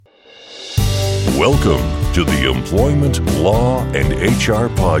Welcome to the Employment Law and HR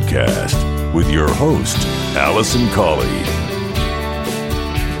Podcast with your host, Allison Colley.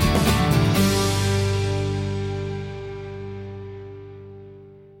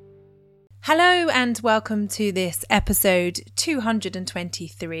 Hello and welcome to this episode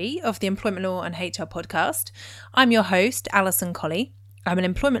 223 of the Employment Law and HR Podcast. I'm your host, Allison Colley. I'm an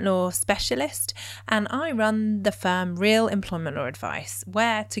employment law specialist and I run the firm Real Employment Law Advice,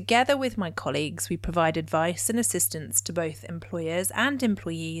 where together with my colleagues we provide advice and assistance to both employers and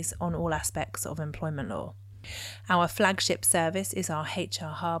employees on all aspects of employment law. Our flagship service is our HR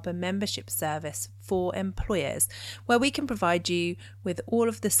Harbour membership service for employers, where we can provide you with all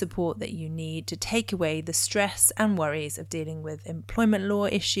of the support that you need to take away the stress and worries of dealing with employment law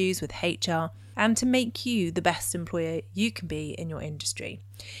issues with HR and to make you the best employer you can be in your industry.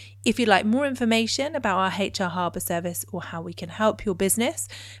 If you'd like more information about our HR Harbour service or how we can help your business,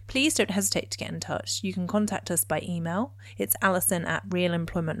 please don't hesitate to get in touch. You can contact us by email. It's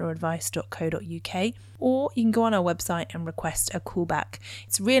alison@realemploymentlawsadvice.co.uk, or you can go on our website and request a callback.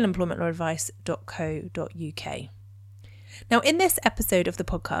 It's realemploymentlawsadvice.co.uk. Now, in this episode of the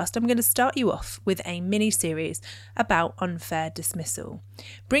podcast, I'm going to start you off with a mini-series about unfair dismissal,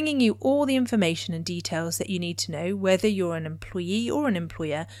 bringing you all the information and details that you need to know, whether you're an employee or an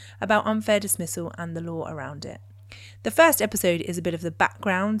employer, about unfair dismissal and the law around it. The first episode is a bit of the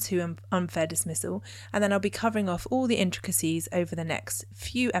background to unfair dismissal, and then I'll be covering off all the intricacies over the next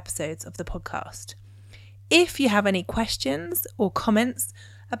few episodes of the podcast. If you have any questions or comments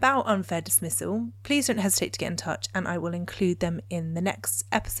about unfair dismissal, please don't hesitate to get in touch and I will include them in the next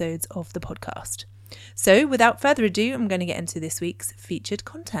episodes of the podcast. So without further ado, I'm going to get into this week's featured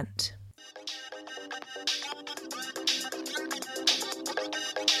content.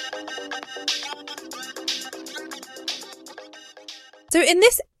 So in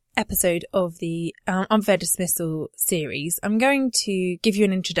this episode of the unfair dismissal series, I'm going to give you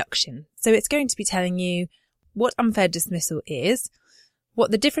an introduction. So it's going to be telling you what unfair dismissal is, what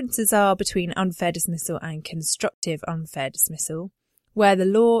the differences are between unfair dismissal and constructive unfair dismissal, where the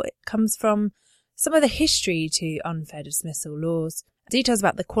law comes from, some of the history to unfair dismissal laws, details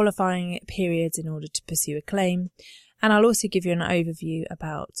about the qualifying periods in order to pursue a claim, and I'll also give you an overview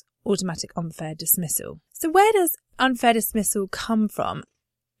about automatic unfair dismissal. So where does unfair dismissal come from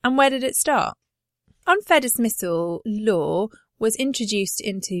and where did it start? Unfair dismissal law was introduced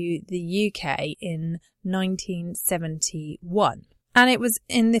into the UK in 1971. And it was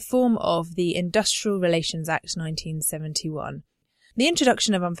in the form of the Industrial Relations Act 1971. The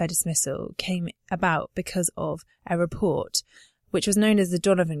introduction of unfair dismissal came about because of a report which was known as the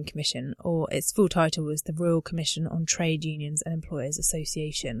Donovan Commission, or its full title was the Royal Commission on Trade Unions and Employers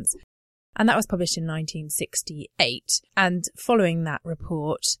Associations. And that was published in 1968. And following that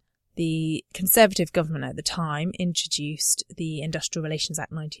report, the Conservative government at the time introduced the Industrial Relations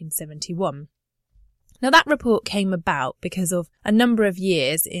Act 1971. Now, that report came about because of a number of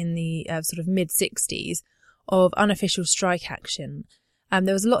years in the sort of mid-60s of unofficial strike action.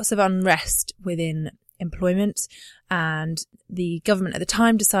 There was lots of unrest within employment, and the government at the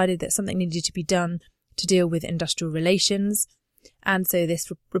time decided that something needed to be done to deal with industrial relations. And so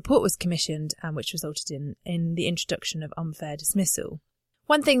this report was commissioned, which resulted in the introduction of unfair dismissal.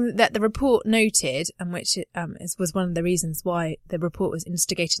 One thing that the report noted, and which was one of the reasons why the report was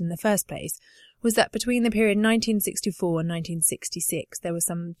instigated in the first place, was that between the period 1964 and 1966, there were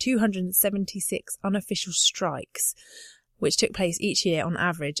some 276 unofficial strikes, which took place each year on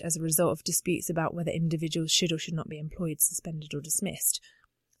average as a result of disputes about whether individuals should or should not be employed, suspended or dismissed.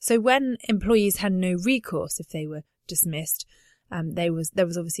 So when employees had no recourse if they were dismissed, there was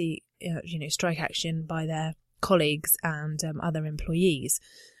obviously strike action by their colleagues and other employees.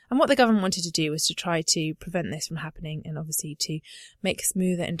 And what the government wanted to do was to try to prevent this from happening and obviously to make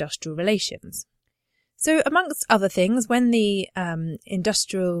smoother industrial relations. So amongst other things, when the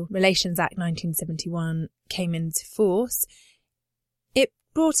Industrial Relations Act 1971 came into force, it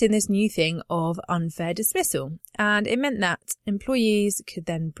brought in this new thing of unfair dismissal. And it meant that employees could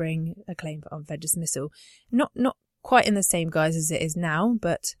then bring a claim for unfair dismissal. Not quite in the same guise as it is now,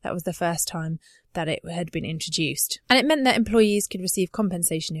 but that was the first time that it had been introduced. And it meant that employees could receive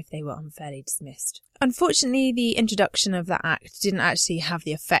compensation if they were unfairly dismissed. Unfortunately, the introduction of that act didn't actually have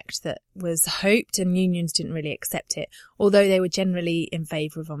the effect that was hoped, and unions didn't really accept it, although they were generally in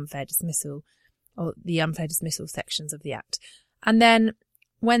favour of unfair dismissal, or the unfair dismissal sections of the act. And then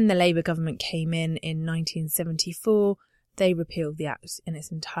when the Labour government came in 1974, they repealed the act in its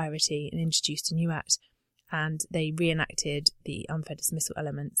entirety and introduced a new act, and they reenacted the unfair dismissal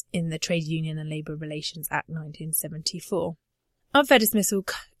elements in the Trade Union and Labour Relations Act 1974. unfair dismissal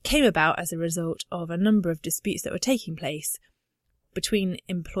came about as a result of a number of disputes that were taking place between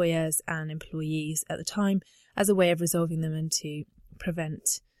employers and employees at the time as a way of resolving them and to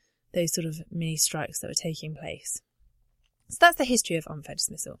prevent those sort of mini strikes that were taking place. So that's the history of unfair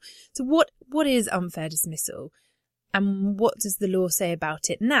dismissal. So what is unfair dismissal and what does the law say about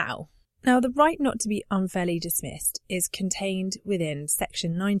it now? Now, the right not to be unfairly dismissed is contained within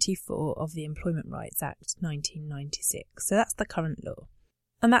Section 94 of the Employment Rights Act 1996. So that's the current law.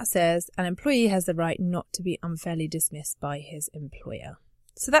 And that says an employee has the right not to be unfairly dismissed by his employer.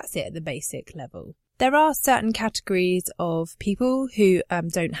 So that's it at the basic level. There are certain categories of people who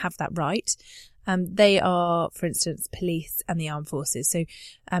don't have that right. They are, for instance, police and the armed forces. So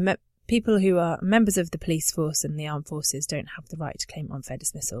people who are members of the police force and the armed forces don't have the right to claim unfair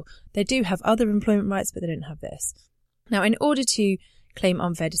dismissal. They do have other employment rights, but they don't have this. Now, in order to claim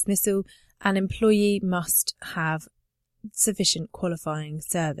unfair dismissal, an employee must have sufficient qualifying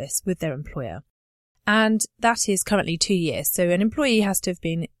service with their employer. And that is currently 2 years. So an employee has to have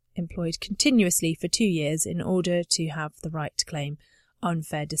been employed continuously for 2 years in order to have the right to claim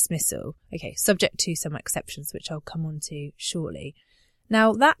unfair dismissal. Okay, subject to some exceptions, which I'll come on to shortly.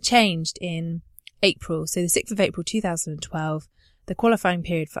 Now, that changed in April. So the 6th of April 2012, the qualifying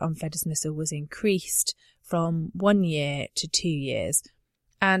period for unfair dismissal was increased from 1 year to 2 years.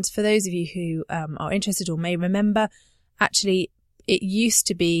 And for those of you who are interested or may remember, actually, it used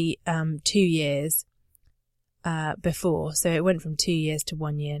to be 2 years before. So it went from 2 years to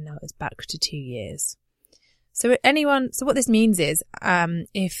 1 year. Now it's back to 2 years. So what this means is,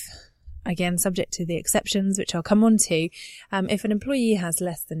 if, again, subject to the exceptions, which I'll come on to, if an employee has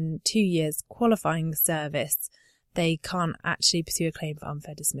less than 2 years qualifying service, they can't actually pursue a claim for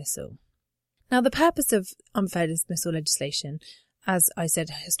unfair dismissal. Now, the purpose of unfair dismissal legislation, as I said,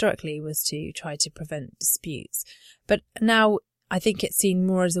 historically, was to try to prevent disputes. But now I think it's seen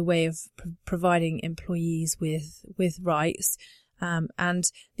more as a way of providing employees with rights. And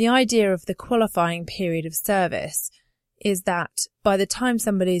the idea of the qualifying period of service is that by the time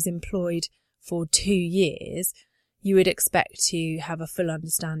somebody is employed for 2 years, you would expect to have a full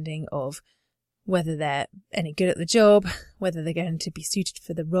understanding of whether they're any good at the job, whether they're going to be suited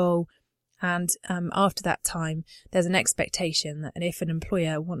for the role. And after that time, there's an expectation that if an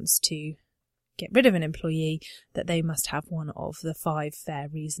employer wants to get rid of an employee, that they must have one of the 5 fair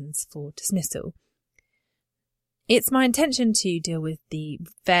reasons for dismissal. It's my intention to deal with the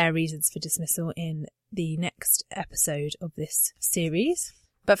fair reasons for dismissal in the next episode of this series.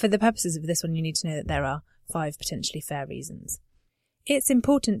 But for the purposes of this one, you need to know that there are 5 potentially fair reasons. It's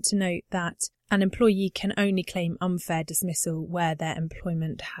important to note that an employee can only claim unfair dismissal where their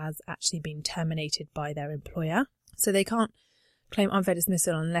employment has actually been terminated by their employer. So they can't claim unfair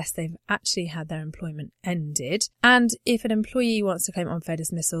dismissal unless they've actually had their employment ended. And if an employee wants to claim unfair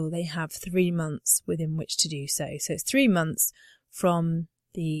dismissal, they have 3 months within which to do so. So it's 3 months from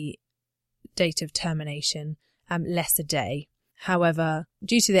the date of termination, less a day. However,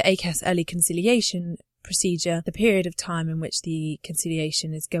 due to the ACAS early conciliation procedure, the period of time in which the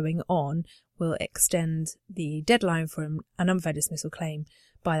conciliation is going on will extend the deadline for an unfair dismissal claim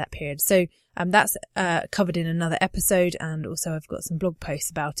by that period. So that's covered in another episode, and also I've got some blog posts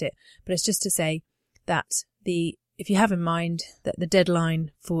about it. But it's just to say that if you have in mind that the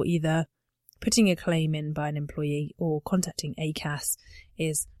deadline for either putting a claim in by an employee or contacting ACAS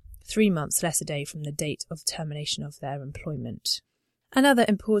is 3 months less a day from the date of termination of their employment. Another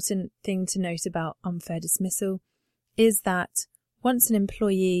important thing to note about unfair dismissal is that once an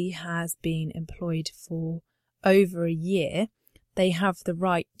employee has been employed for over a year, they have the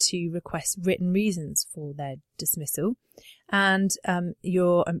right to request written reasons for their dismissal, and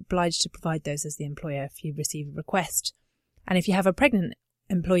you're obliged to provide those as the employer if you receive a request. And if you have a pregnant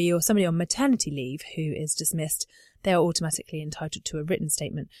employee or somebody on maternity leave who is dismissed, they are automatically entitled to a written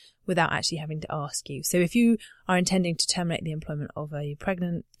statement without actually having to ask you. So if you are intending to terminate the employment of a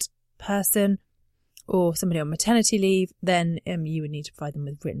pregnant person or somebody on maternity leave, then you would need to provide them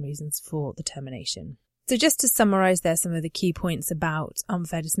with written reasons for the termination. So just to summarise there some of the key points about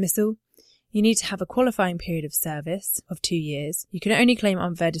unfair dismissal. You need to have a qualifying period of service of 2 years. You can only claim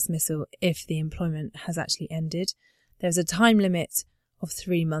unfair dismissal if the employment has actually ended. There's a time limit of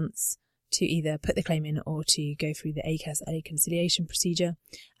 3 months to either put the claim in or to go through the ACAS early conciliation procedure.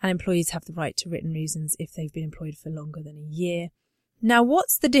 And employees have the right to written reasons if they've been employed for longer than a year. Now,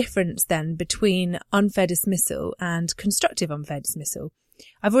 what's the difference then between unfair dismissal and constructive unfair dismissal?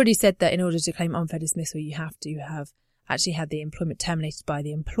 I've already said that in order to claim unfair dismissal, you have to have actually had the employment terminated by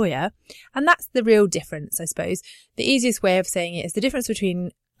the employer. And that's the real difference, I suppose. The easiest way of saying it is the difference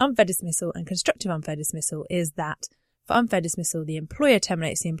between unfair dismissal and constructive unfair dismissal is that For unfair dismissal, the employer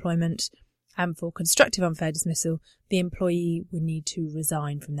terminates the employment, and for constructive unfair dismissal, the employee would need to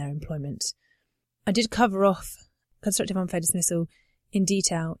resign from their employment. I did cover off constructive unfair dismissal in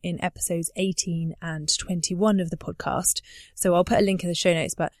detail in episodes 18 and 21 of the podcast, so I'll put a link in the show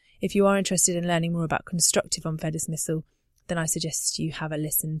notes, but if you are interested in learning more about constructive unfair dismissal, then I suggest you have a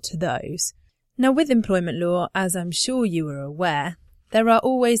listen to those. Now, with employment law, as I'm sure you are aware, there are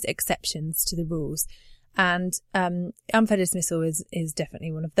always exceptions to the rules, and unfair dismissal is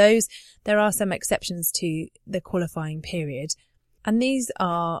definitely one of those. There are some exceptions to the qualifying period, and these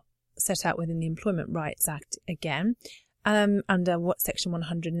are set out within the Employment Rights Act again, under Section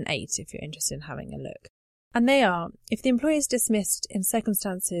 108, if you're interested in having a look. And they are, if the employee is dismissed in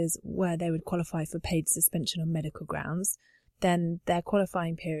circumstances where they would qualify for paid suspension on medical grounds, then their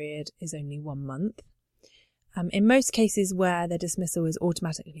qualifying period is only 1 month. In most cases where the dismissal is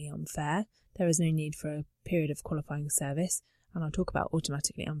automatically unfair, there is no need for a period of qualifying service, and I'll talk about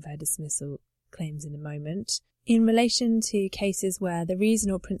automatically unfair dismissal claims in a moment. In relation to cases where the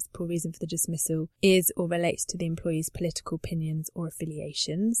reason or principal reason for the dismissal is or relates to the employee's political opinions or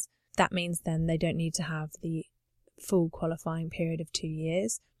affiliations, that means then they don't need to have the full qualifying period of 2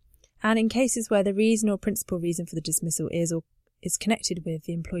 years. And in cases where the reason or principal reason for the dismissal is connected with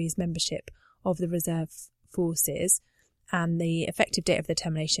the employee's membership of the reserve forces, and the effective date of the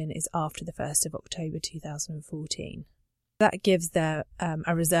termination is after the 1st of October 2014. That gives a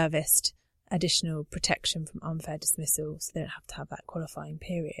reservist additional protection from unfair dismissal, so they don't have to have that qualifying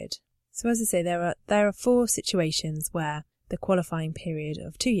period. So as I say, there are 4 situations where the qualifying period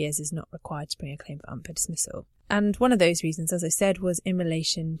of 2 years is not required to bring a claim for unfair dismissal. And one of those reasons, as I said, was in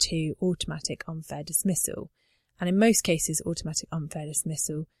relation to automatic unfair dismissal. And in most cases, automatic unfair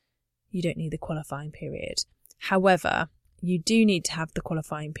dismissal, you don't need the qualifying period. However, you do need to have the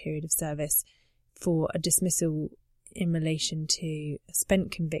qualifying period of service for a dismissal in relation to a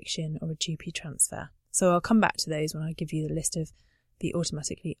spent conviction or a GP transfer. So I'll come back to those when I give you the list of the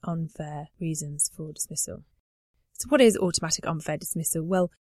automatically unfair reasons for dismissal. So what is automatic unfair dismissal?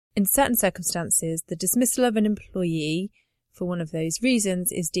 Well, in certain circumstances, the dismissal of an employee for one of those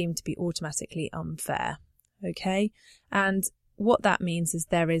reasons is deemed to be automatically unfair. Okay? And what that means is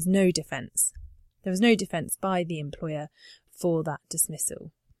there is no defence. There is no defence by the employer for that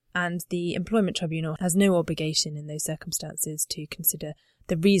dismissal. And the Employment Tribunal has no obligation in those circumstances to consider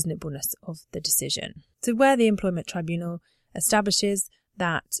the reasonableness of the decision. So where the Employment Tribunal establishes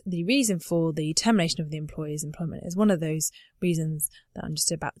that the reason for the termination of the employee's employment is one of those reasons that I'm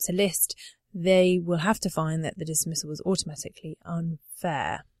just about to list, they will have to find that the dismissal was automatically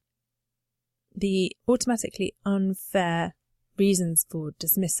unfair. The automatically unfair reasons for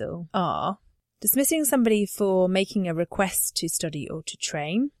dismissal are dismissing somebody for making a request to study or to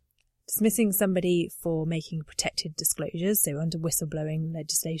train, dismissing somebody for making protected disclosures, so under whistleblowing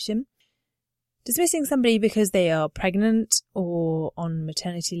legislation, dismissing somebody because they are pregnant or on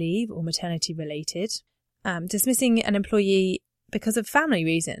maternity leave or maternity related, dismissing an employee because of family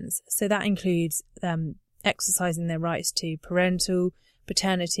reasons. So that includes exercising their rights to parental,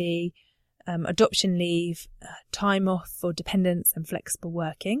 paternity, adoption leave, time off for dependents and flexible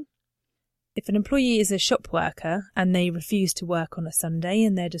working. If an employee is a shop worker and they refuse to work on a Sunday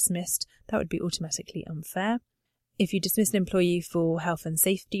and they're dismissed, that would be automatically unfair. If you dismiss an employee for health and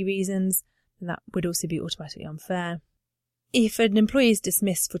safety reasons, then that would also be automatically unfair. If an employee is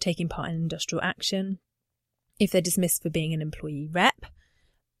dismissed for taking part in industrial action, if they're dismissed for being an employee rep,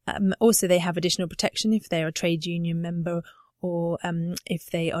 also they have additional protection if they're a trade union member or if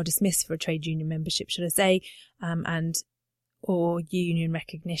they are dismissed for a trade union membership, should I say, or union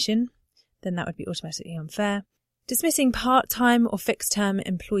recognition, then that would be automatically unfair. Dismissing part-time or fixed-term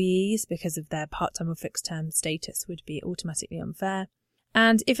employees because of their part-time or fixed-term status would be automatically unfair.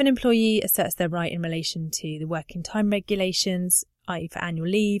 And if an employee asserts their right in relation to the working time regulations, i.e. for annual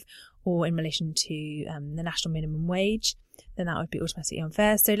leave, or in relation to the national minimum wage, then that would be automatically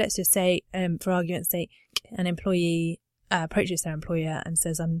unfair. So let's just say, for argument's sake, an employee approaches their employer and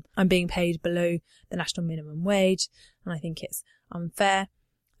says, I'm being paid below the national minimum wage, and I think it's unfair.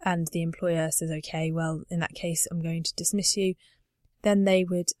 And the employer says, okay, well, in that case, I'm going to dismiss you. Then they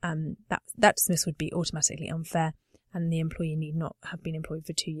would, that dismissal would be automatically unfair, and the employee need not have been employed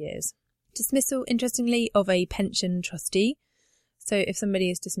for 2 years. Dismissal, interestingly, of a pension trustee. So if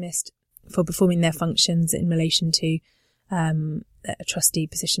somebody is dismissed for performing their functions in relation to a trustee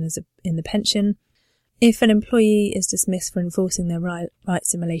position in the pension, if an employee is dismissed for enforcing their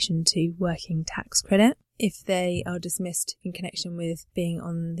rights in relation to working tax credit, if they are dismissed in connection with being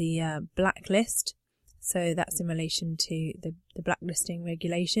on the blacklist, so that's in relation to the blacklisting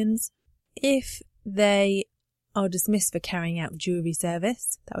regulations, if they are dismissed for carrying out jury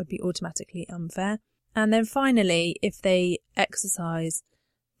service. That would be automatically unfair. And then finally, if they exercise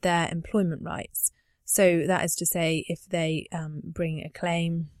their employment rights. So that is to say, if they bring a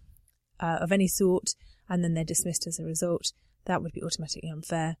claim of any sort and then they're dismissed as a result, that would be automatically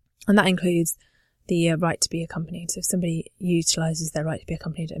unfair. And that includes the right to be accompanied. So if somebody utilises their right to be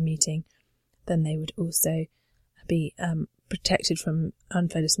accompanied at a meeting, then they would also be protected from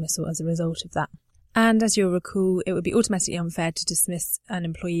unfair dismissal as a result of that. And as you'll recall, it would be automatically unfair to dismiss an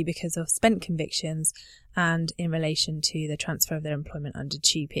employee because of spent convictions and in relation to the transfer of their employment under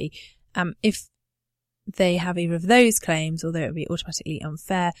TUPE. If they have either of those claims, although it would be automatically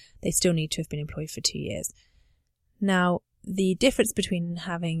unfair, they still need to have been employed for 2 years. Now, the difference between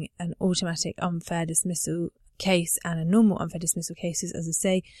having an automatic unfair dismissal case and a normal unfair dismissal case is, as I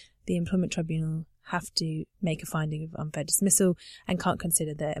say, the employment tribunal have to make a finding of unfair dismissal and can't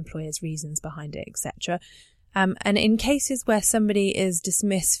consider the employer's reasons behind it, etc. And in cases where somebody is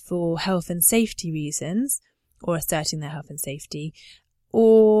dismissed for health and safety reasons, or asserting their health and safety,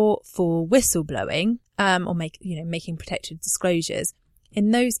 or for whistleblowing, or making protected disclosures,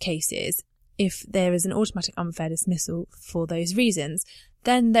 in those cases, if there is an automatic unfair dismissal for those reasons,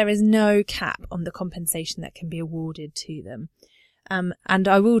 then there is no cap on the compensation that can be awarded to them. And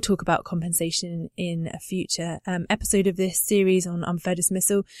I will talk about compensation in a future episode of this series on unfair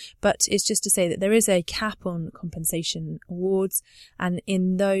dismissal, but it's just to say that there is a cap on compensation awards, and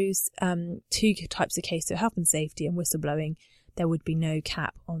in those two types of cases, so health and safety and whistleblowing, there would be no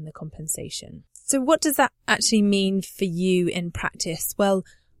cap on the compensation. So what does that actually mean for you in practice? Well,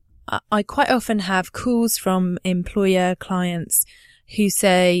 I quite often have calls from employer clients who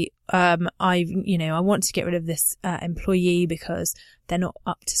say, I want to get rid of this employee because they're not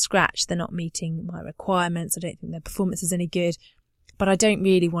up to scratch. They're not meeting my requirements. I don't think their performance is any good, but I don't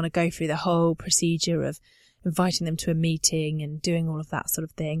really want to go through the whole procedure of inviting them to a meeting and doing all of that sort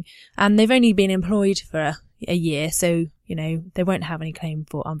of thing. And they've only been employed for a year, so, they won't have any claim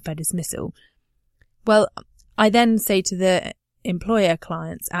for unfair dismissal. Well, I then say to the employer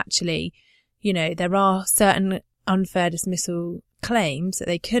clients, actually, there are certain unfair dismissal claims that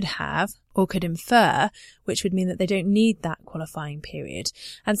they could have or could infer, which would mean that they don't need that qualifying period.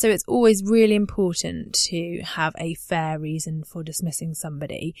 And so it's always really important to have a fair reason for dismissing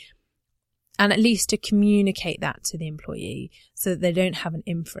somebody, and at least to communicate that to the employee so that they don't have an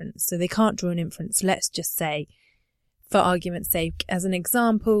inference. So they can't draw an inference. Let's just say, for argument's sake, as an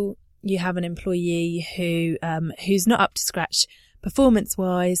example, you have an employee who's not up to scratch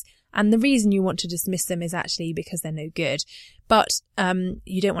performance-wise, and the reason you want to dismiss them is actually because they're no good. But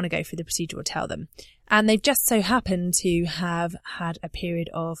you don't want to go through the procedure or tell them. And they've just so happened to have had a period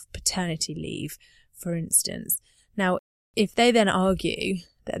of paternity leave, for instance. Now, if they then argue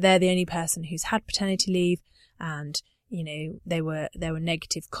that they're the only person who's had paternity leave, and there were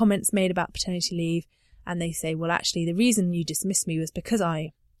negative comments made about paternity leave, and they say, well, actually, the reason you dismissed me was because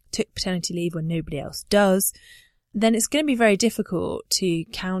I took paternity leave when nobody else does, then it's going to be very difficult to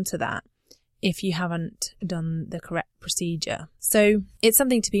counter that if you haven't done the correct procedure. So it's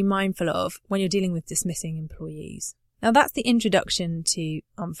something to be mindful of when you're dealing with dismissing employees. Now, that's the introduction to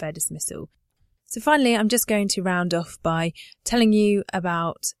unfair dismissal. So finally, I'm just going to round off by telling you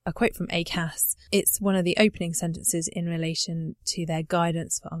about a quote from ACAS. It's one of the opening sentences in relation to their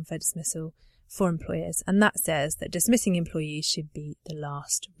guidance for unfair dismissal for employers, and that says that dismissing employees should be the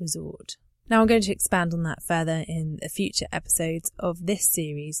last resort. Now, I'm going to expand on that further in the future episodes of this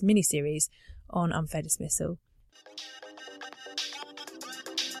mini-series on unfair dismissal.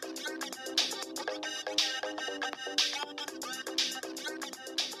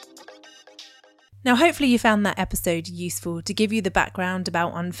 Now, hopefully you found that episode useful to give you the background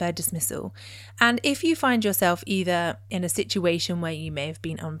about unfair dismissal. And if you find yourself either in a situation where you may have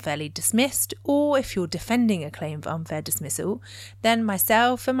been unfairly dismissed, or if you're defending a claim for unfair dismissal, then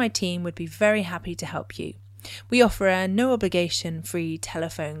myself and my team would be very happy to help you. We offer a no obligation free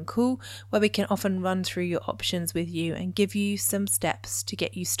telephone call where we can often run through your options with you and give you some steps to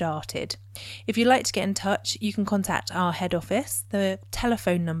get you started. If you'd like to get in touch, you can contact our head office. The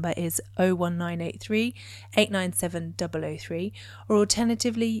telephone number is 01983 897 003, or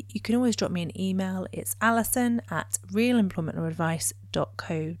alternatively, you can always drop me an email. It's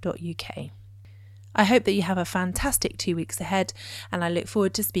alison@realemploymentlawadvice.co.uk. I hope that you have a fantastic 2 weeks ahead, and I look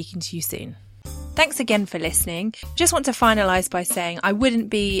forward to speaking to you soon. Thanks again for listening. Just want to finalise by saying I wouldn't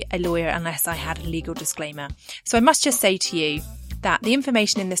be a lawyer unless I had a legal disclaimer. So I must just say to you, that the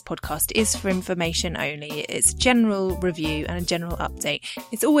information in this podcast is for information only. It's general review and a general update.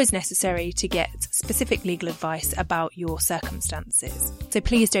 It's always necessary to get specific legal advice about your circumstances. So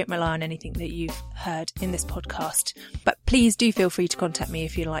please don't rely on anything that you've heard in this podcast. But please do feel free to contact me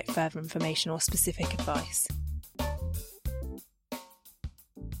if you'd like further information or specific advice.